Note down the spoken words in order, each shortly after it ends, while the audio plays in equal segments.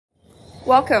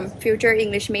Welcome, future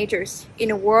English majors. In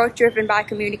a world driven by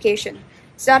communication,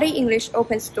 studying English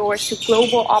opens doors to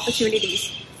global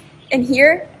opportunities. And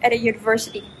here at a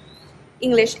university,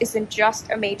 English isn't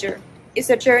just a major, it's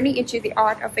a journey into the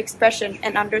art of expression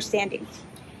and understanding.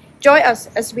 Join us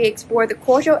as we explore the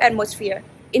cordial atmosphere,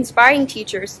 inspiring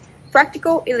teachers,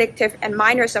 practical, elective, and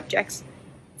minor subjects,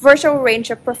 virtual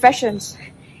range of professions,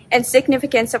 and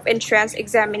significance of entrance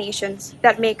examinations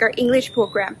that make our English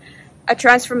program a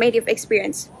transformative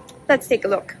experience. Let's take a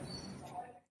look.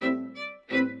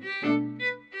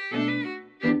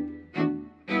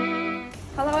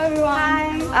 Hello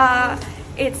everyone. Hi.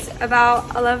 It's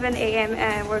about 11 a.m.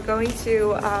 and we're going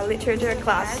to literature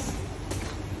class.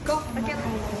 Go again.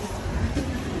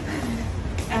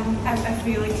 I'm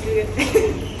feeling good.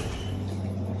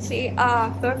 See,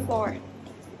 third floor.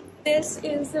 This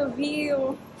is the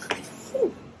view.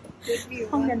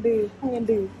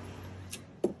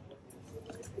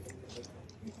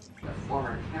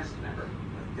 Former cast member.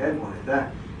 A dead one at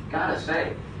that. Gotta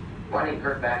say, why didn't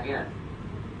Kurt back in?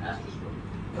 Asked us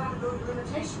for. Got those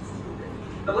limitations.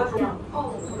 But let's go.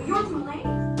 Oh, you're too late.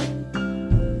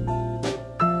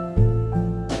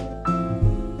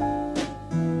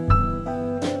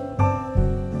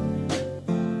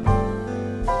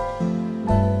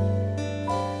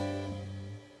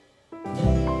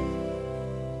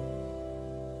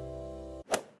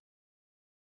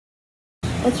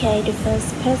 Okay, the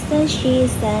first person, she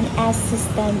is an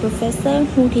assistant professor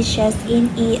who teaches in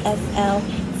EFL,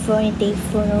 phonetic,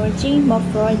 phonology,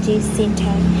 morphology,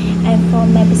 syntax, and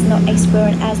from my personal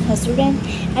experience as her student,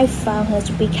 I found her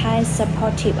to be kind,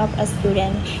 supportive of a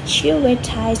student. She will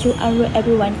try to answer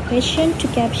everyone's question to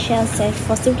give chances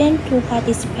for students to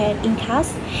participate in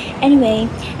class. Anyway,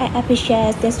 I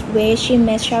appreciate this way she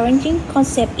makes challenging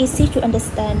concepts easy to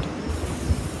understand.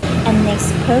 And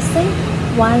next person,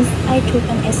 once I took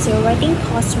an essay writing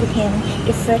course with him.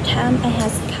 The first time I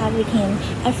had class with him,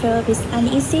 I felt a bit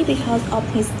uneasy because of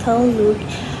his tone look.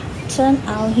 Turned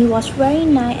out he was very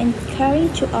nice and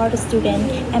caring to all the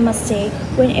students. I must say,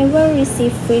 whenever I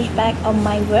received feedback on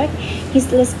my work,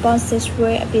 his responses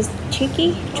were a bit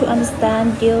tricky to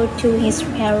understand due to his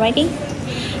handwriting.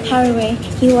 However,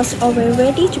 he was always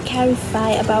ready to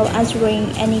clarify about answering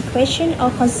any question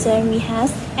or concern we had.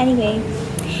 Anyway,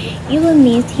 you will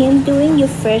meet him during your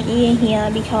first year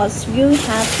here because you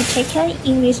have to take an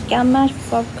English grammar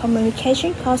for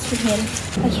communication course with him.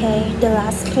 Okay, the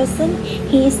last person,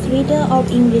 he is leader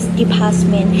of English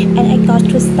department and I got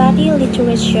to study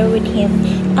literature with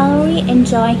him. I really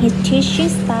enjoy his teaching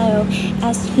style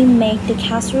as he makes the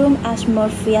classroom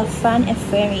atmosphere fun and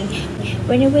friendly.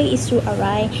 Whenever issues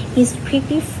arise, he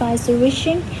quickly finds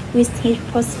solutions with his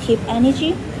positive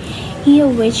energy. He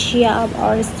always cheer up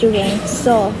all the students,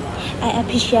 so I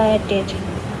appreciate it.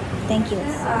 Thank you.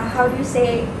 How do you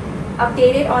say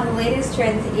updated on the latest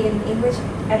trends in English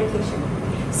education?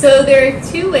 So there are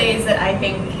two ways that I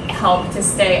think help to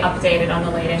stay updated on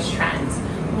the latest trends.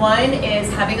 One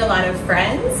is having a lot of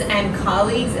friends and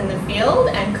colleagues in the field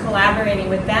and collaborating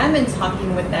with them and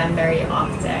talking with them very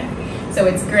often. So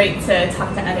it's great to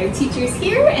talk to other teachers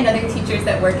here and other teachers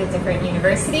that work at different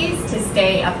universities to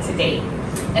stay up to date.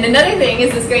 And another thing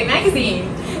is this great magazine.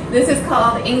 This is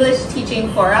called English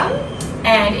Teaching Forum,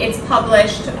 and it's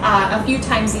published a few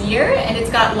times a year, and it's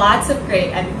got lots of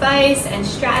great advice and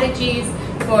strategies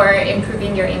for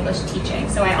improving your English teaching.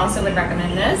 So I also would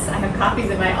recommend this. I have copies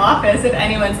in my office if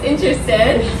anyone's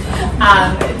interested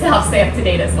to help stay up to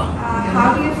date as well.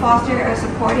 How do you foster a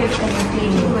supportive and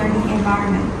engaging learning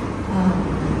environment?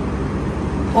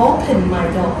 Open my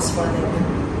doors for them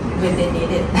when they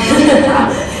need it.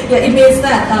 Yeah, it means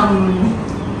that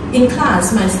in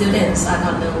class my students are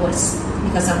not nervous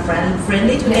because I'm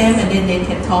friendly to them, and then they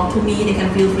can talk to me, they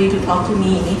can feel free to talk to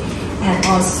me. And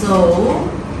also,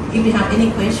 if you have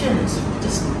any questions,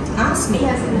 just ask me.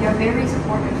 Yes, and you're very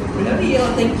supportive.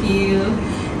 Thank you.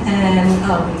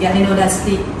 And yeah, I know that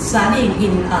studying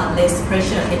in less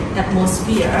pressure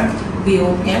atmosphere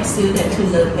will help students to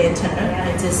learn better.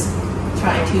 I just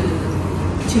try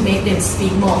to make them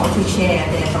speak more, to share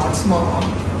their thoughts more.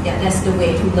 Yeah, that's the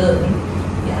way to learn.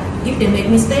 Yeah, if they make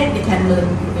mistake, they can learn,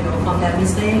 from that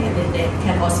mistake, and then they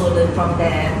can also learn from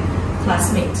their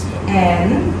classmates.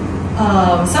 And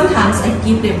sometimes I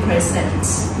give them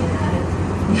presents.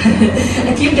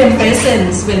 I give them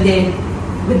presents when they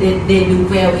do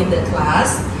well in the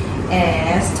class,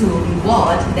 as to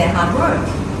reward their hard work.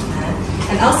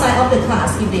 And outside of the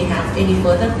class, if they have any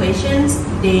further questions,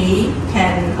 they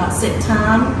can set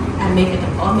time and make an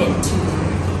appointment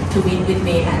to meet with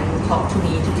me and talk to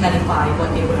me to clarify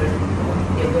what they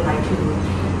would like to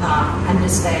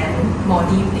understand more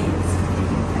deeply.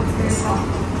 resource?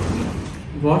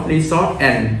 What resource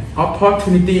and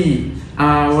opportunity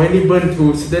are available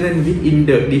to students within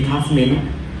the department?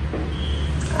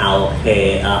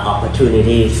 Okay,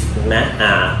 opportunities.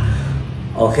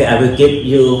 Okay, I will give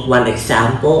you one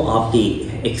example of the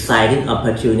exciting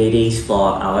opportunities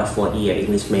for our fourth-year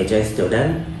English major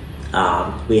student.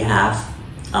 We have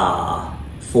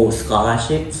full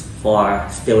scholarships for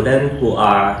students who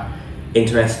are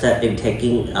interested in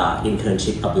taking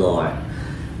internship abroad.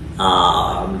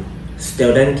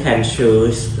 Students can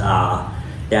choose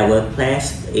their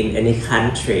workplace in any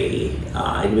country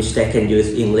in which they can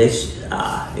use English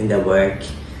in their work.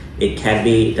 It can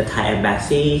be the Thai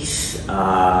embassies,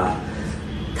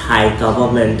 Thai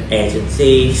government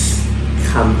agencies,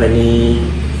 company,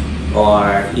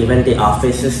 or even the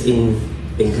offices in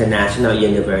international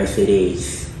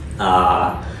universities.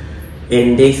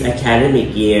 In this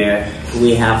academic year,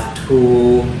 we have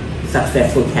two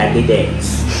successful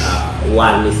candidates.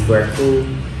 One is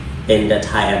working in the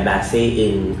Thai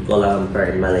embassy in Kuala Lumpur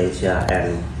in Malaysia,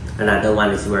 and another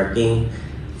one is working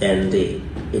in the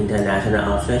international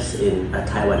office in a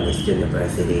Taiwanese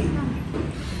university.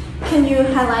 Can you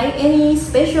highlight any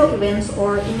special events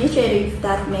or initiatives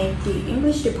that make the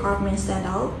English department stand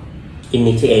out?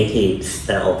 Initiatives.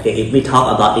 Okay, if we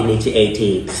talk about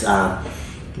initiatives,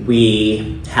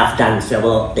 we have done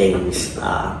several things.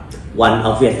 One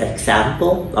obvious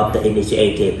example of the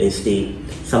initiative is the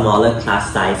smaller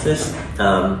class sizes.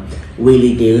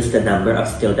 We reduce the number of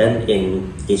students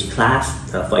in each class.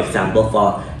 For example,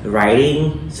 for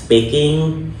writing,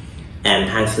 speaking, and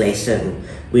translation,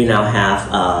 we now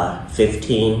have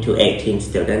 15 to 18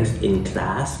 students in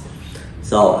class.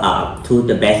 So to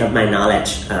the best of my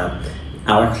knowledge,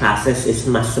 our classes is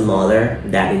much smaller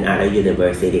than in other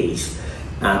universities.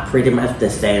 Pretty much the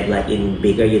same like in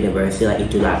bigger universities like in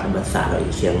Juฬาธรรมศาสตร์or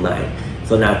in Chiang Mai.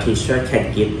 So now teacher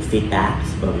can give feedback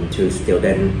to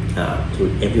students, to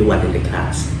everyone in the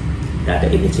class. That the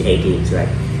initiatives,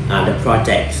 right? The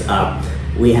projects,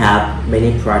 we have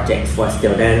many projects for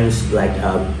students like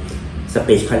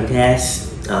speech contest,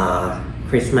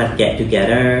 Christmas get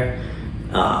together.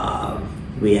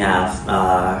 We have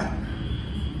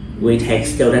we take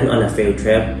students on a field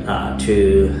trip to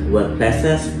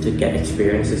workplaces to get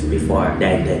experiences before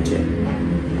their internship.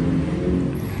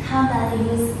 How does the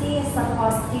university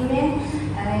support students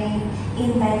in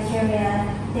their career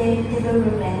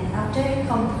development after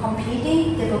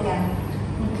completing the program?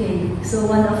 Okay, so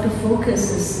one of the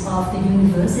focuses of the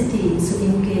university is to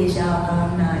engage our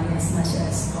alumni as much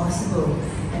as possible,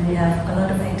 and we have a lot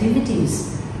of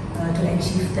activities to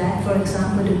achieve that. For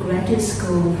example, the graduate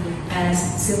school has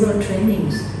several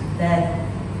trainings that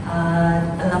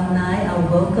alumni are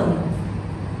welcome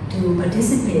to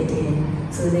participate in,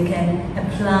 so they can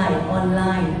apply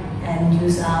online and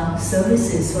use our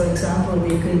services. For example,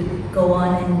 they could go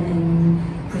on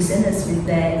and present us with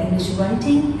their English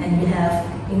writing, and we have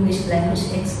English language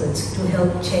experts to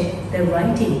help check their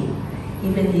writing,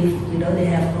 even if they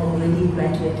have already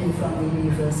graduated from the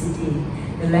university.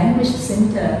 The Language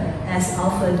Center has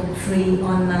offered free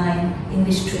online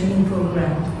English training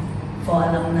program for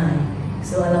alumni.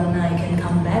 So alumni can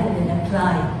come back and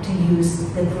apply to use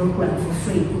the program for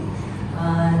free.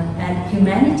 At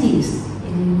Humanities,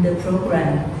 in the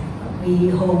program, we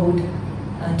hold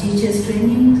teachers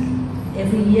training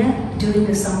every year during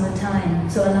the summertime.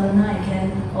 So alumni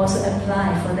can also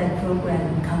apply for that program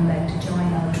and come back to join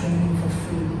our training for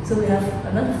free. So we have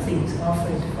a lot of things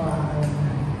offered for our alumni.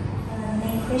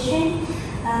 Next question,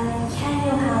 can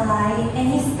you highlight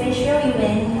any special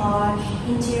event or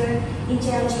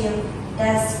initiative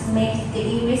that makes the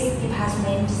English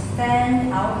department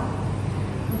stand out?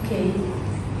 Okay,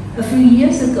 a few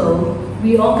years ago,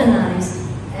 we organized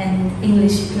an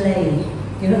English play,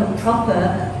 a proper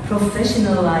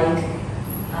professional-like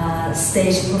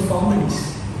stage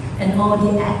performance, and all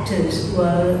the actors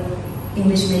were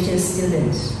English major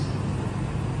students.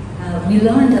 We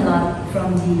learned a lot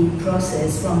from the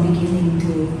process, from beginning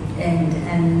to end,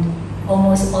 and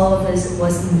almost all of us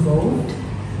was involved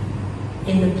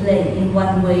in the play in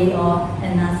one way or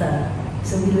another.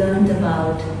 So we learned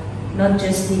about not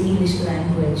just the English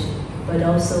language, but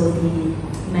also the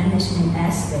management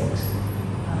aspects.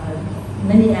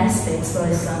 Many aspects, for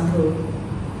example,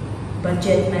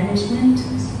 budget management,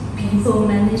 people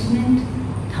management,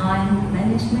 time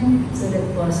management. So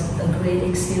that was a great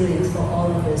experience for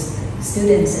all of us,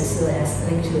 students as well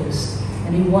as lecturers.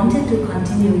 And we wanted to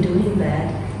continue doing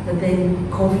that, but then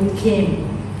COVID came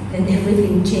and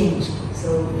everything changed.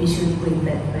 So we should bring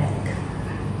that back.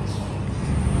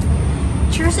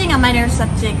 Choosing a minor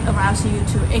subject allows you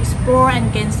to explore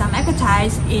and gain some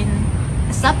expertise in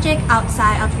a subject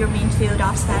outside of your main field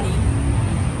of study.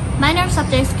 Minor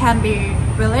subjects can be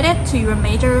related to your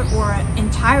major or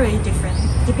entirely different,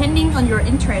 depending on your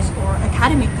interests or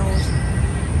academic goals.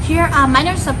 Here are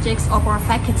minor subjects of our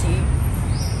faculty: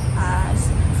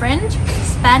 French,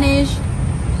 Spanish,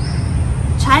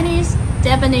 Chinese,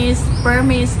 Japanese,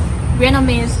 Burmese,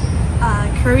 Vietnamese,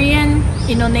 Korean,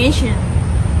 Indonesian,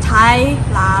 Thai,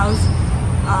 Laos,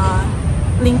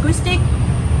 linguistic,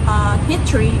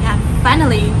 history, and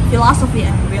finally philosophy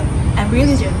and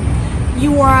religion.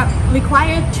 You are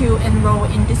required to enroll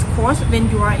in this course when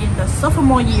you are in the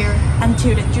sophomore year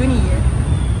until the junior year.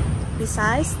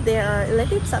 Besides, there are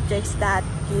elective subjects that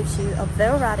gives you a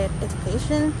well-rounded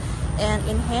education and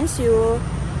enhance your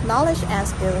knowledge and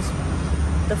skills.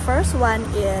 The first one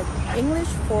is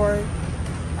English for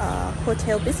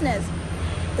hotel business.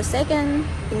 The second,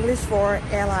 English for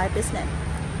airline business.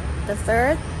 The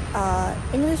third,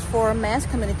 English for mass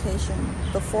communication.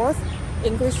 The fourth,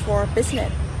 English for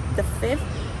business. The fifth,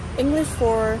 English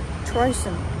for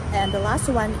tourism. And the last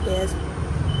one is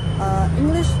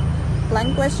English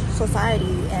language,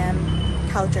 society, and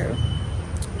culture.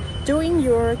 During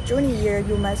your junior year,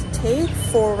 you must take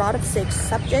 4 out of 6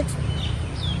 subjects.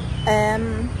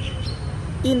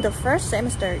 In the first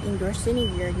semester in your senior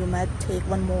year, you must take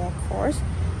 1 more course.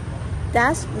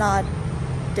 That's not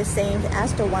the same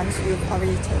as the ones you've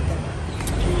already taken.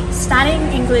 Studying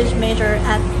English major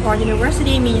at our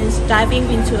university means diving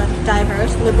into a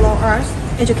diverse liberal arts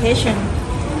education.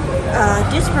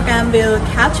 This program will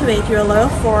cultivate your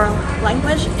love for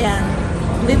language and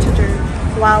literature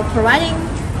while providing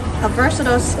a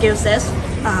versatile skill set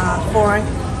for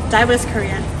diverse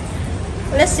career.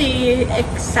 Let's see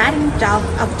exciting job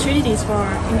opportunities for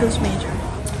English major.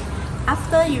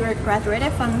 After you are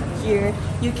graduated from here,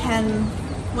 you can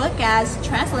work as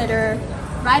translator,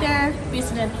 writer,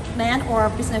 businessman or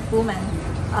businesswoman,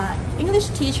 English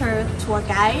teacher, tour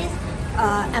guide,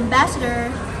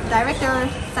 ambassador, director,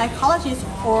 psychologist,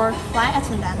 or flight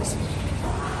attendants.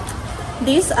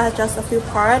 These are just a few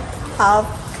parts of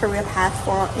career path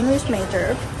for English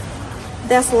major.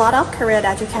 There's a lot of career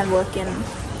that you can work in.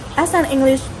 As an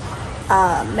English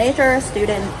major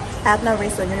student at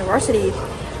Naresuan University,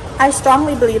 I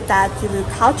strongly believe that you will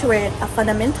cultivate a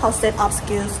fundamental set of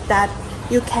skills that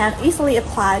you can easily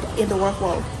apply in the work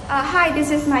world. Hi,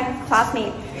 this is my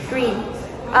classmate, Green.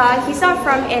 He's not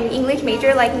from an English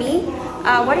major like me.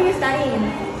 What are you studying?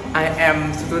 I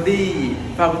am studying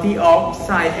Faculty of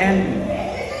Science,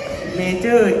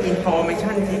 major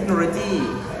Information Technology.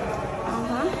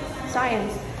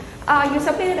 Science. You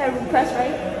submitted a request,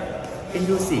 right? In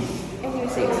U6. In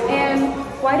U6. And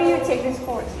why do you take this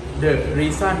course? The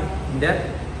reason that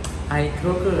I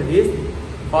took this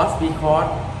was because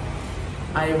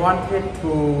I wanted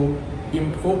to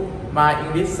improve my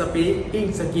English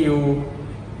speaking skill.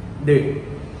 The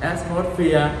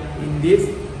atmosphere in this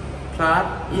class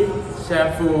is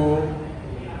cheerful.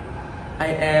 I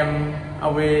am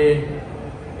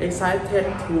excited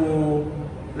to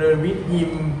learn with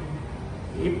him.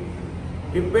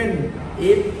 Even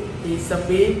if he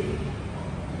speaks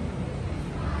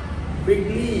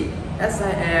quickly as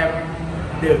I am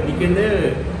the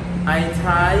beginner, I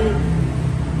try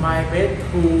my best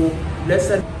to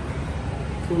listen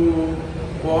to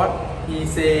what he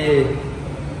says.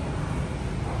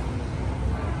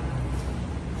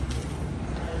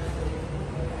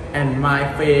 And my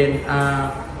friends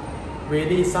are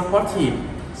very supportive,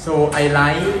 so I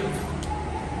like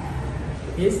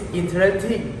his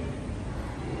interactive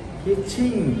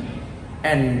teaching,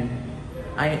 and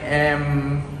I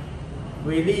am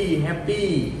really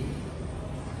happy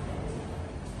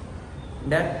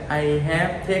that I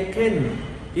have taken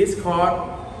this course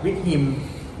with him.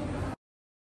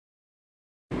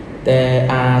 There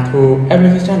are 2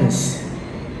 applications.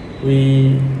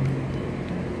 We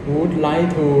would like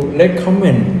to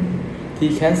recommend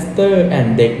TCaster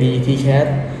and เด็กดี TCAT.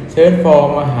 Search for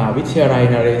มหาวิทยาลัย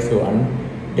นเรศวร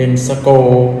then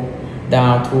scroll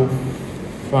down to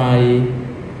find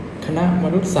คณะม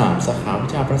นุษยศาสตร์สาขาวิ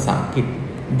ชาภาษาอังกฤษ.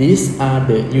 These are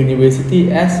the university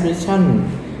admission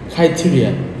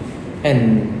criteria, and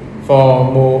for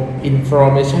more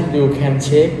information you can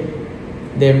check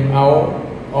them out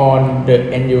on the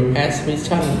annual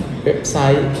admission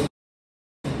website.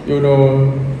 You know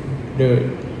the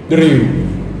drill.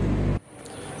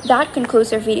 That concludes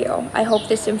our video. I hope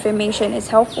this information is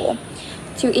helpful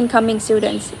to incoming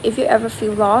students. If you ever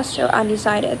feel lost or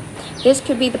undecided, this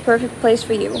could be the perfect place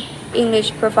for you. English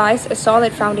provides a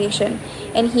solid foundation,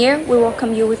 and here we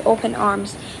welcome you with open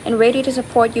arms and ready to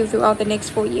support you throughout the next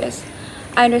 4 years.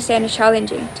 I understand it's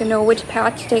challenging to know which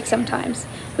path to take sometimes,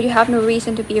 but you have no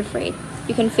reason to be afraid.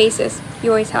 You can face this.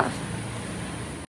 You always have.